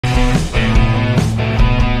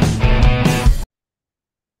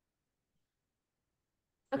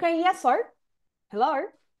Okay, yes, sir. Hello.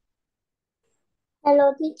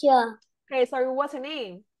 Hello, teacher. Okay, so what's your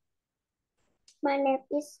name? My name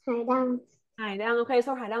is Hải Đăng. Hải Đăng. Okay,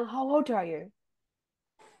 so Hải Đăng, how old are you?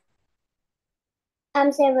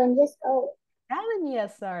 I'm 7 years old. 7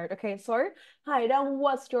 years, sir. Okay, so Hải Đăng,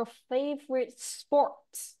 what's your favorite sport?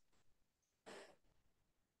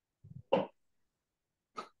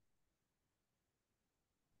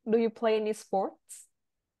 Do you play any sports?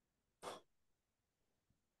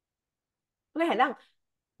 Okay, Hải Đăng.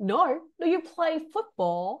 No. Do you play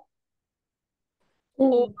football?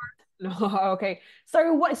 Or Mm. no? Okay.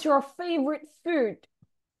 So what's your favorite food?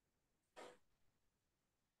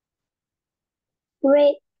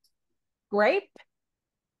 Grape, Grape?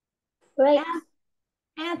 grapes,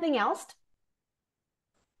 And anything else?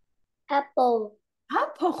 apple.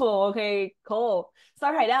 Apple. Okay, cool. So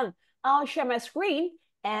Hải Đăng, I'll share my screen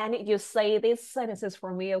and you say these sentences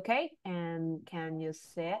for me, okay? And can you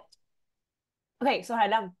say it? Okay, so Hải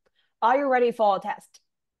Đăng, are you ready for a test?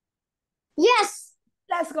 Yes,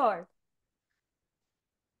 Let's go.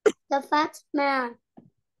 the fat man.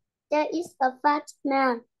 There is a fat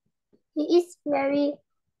man. He is very,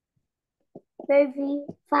 very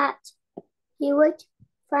fat. He weighs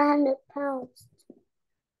 500 pounds.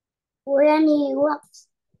 When he walks,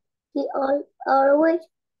 he always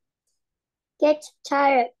gets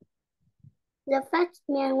tired. The fat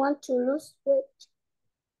man wants to lose weight.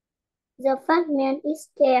 The fat man is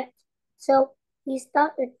scared, so he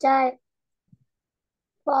starts a diet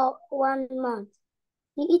for 1 month.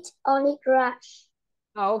 He eats only grass.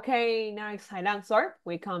 Okay, nice, Hải Đăng. So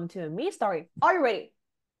we come to me story. Are you ready?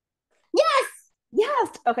 Yes! Yes.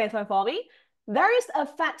 Okay, so for me, there is a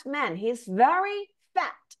fat man. He's very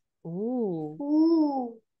fat. Ooh.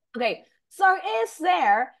 Ooh. Okay, so is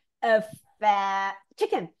there a fat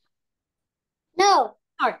chicken? No,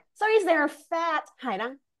 No. So is there a fat Hải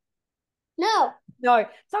Đăng? no, No.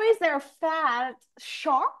 So is there a fat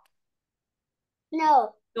shark?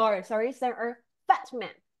 no. No. So is there a fat man?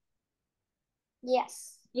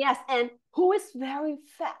 Yes. Yes. And who is very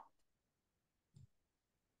fat?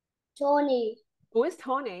 Tony, Who is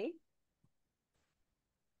Tony?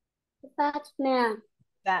 the fat man.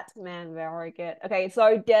 Fat man. Very good. Okay.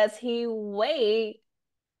 So does he weigh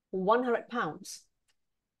 100 pounds?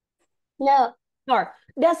 No, No.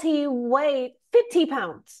 Does he weigh 50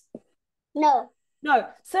 pounds? no, No.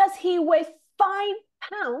 So does he weigh 5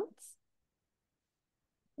 pounds?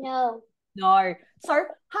 no. No. So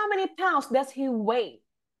how many pounds does he weigh?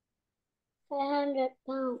 500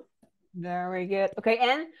 pounds. Very good. Okay,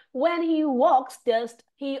 and when he walks, does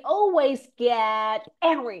he always get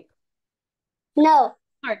angry? No,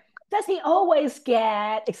 No. Does he always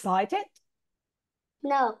get excited?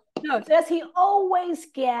 no. No. Does he always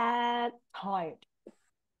get tired?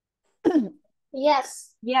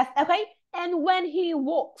 Yes. Yes. Okay. And when he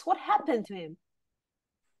walks, what happened to him?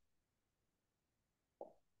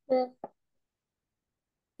 The,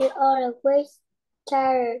 he always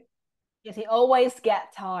tired. Yes, he always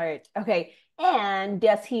get tired. Okay. And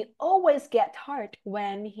does he always get tired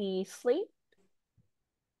when he sleeps?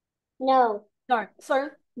 No. No. So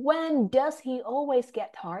when does he always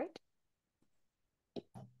get tired?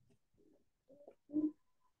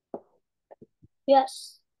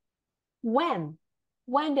 Yes. When?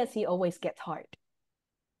 When does he always get tired?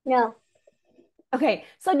 No. Okay,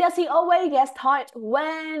 so does he always get tired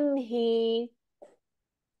when he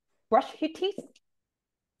brush his teeth?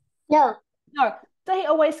 No. No. Does he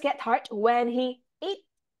always get tired when he eat?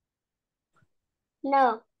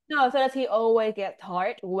 No. No. So does he always get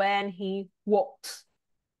tired when he walks?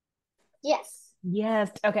 Yes.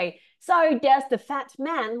 Yes. Okay. So does the fat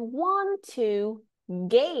man want to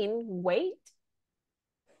gain weight?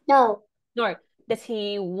 No. No. Does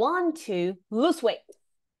he want to lose weight?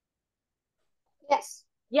 Yes.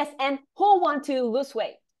 Yes. And who want to lose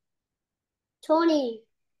weight? Tony.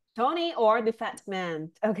 Tony or the fat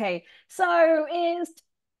man? Okay. So is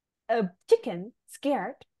a chicken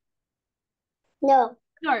scared? No.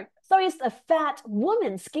 No. So is a fat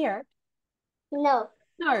woman scared? No.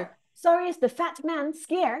 No. So is the fat man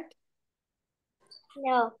scared?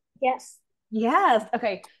 No. Yes. Yes.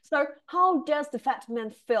 Okay. So how does the fat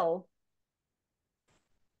man feel?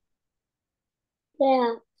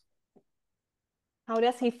 Yeah. How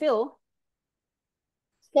does he feel?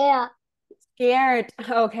 Scared. Scared.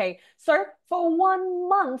 Okay. So for 1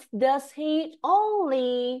 month, does he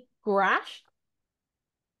only grass?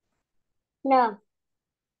 No.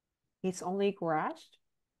 He's only grass?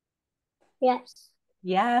 Yes.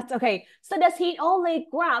 Yes. Okay. So does he only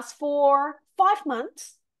grass for 5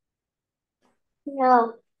 months?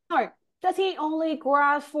 No. No. Does he only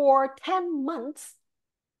grass for 10 months?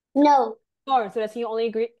 No. No. So does he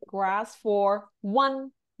only grass for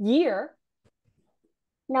 1 year?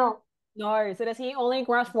 No. No. So does he only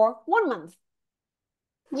grass for 1 month?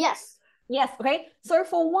 Yes. Yes. Okay. So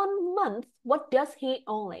for 1 month, what does he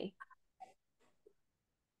only?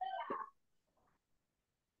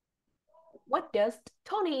 What does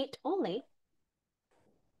Tony eat only?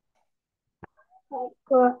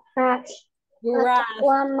 Grass. Grass.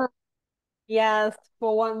 1 month. Yes,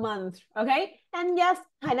 for 1 month. Okay. And yes,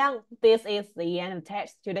 Hải Đăng, this is the end of the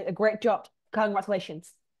test. You did a great job.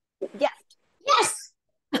 Congratulations. Yes. Yes.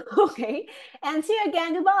 Okay. And see you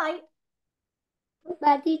again. Goodbye.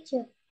 Goodbye, teacher.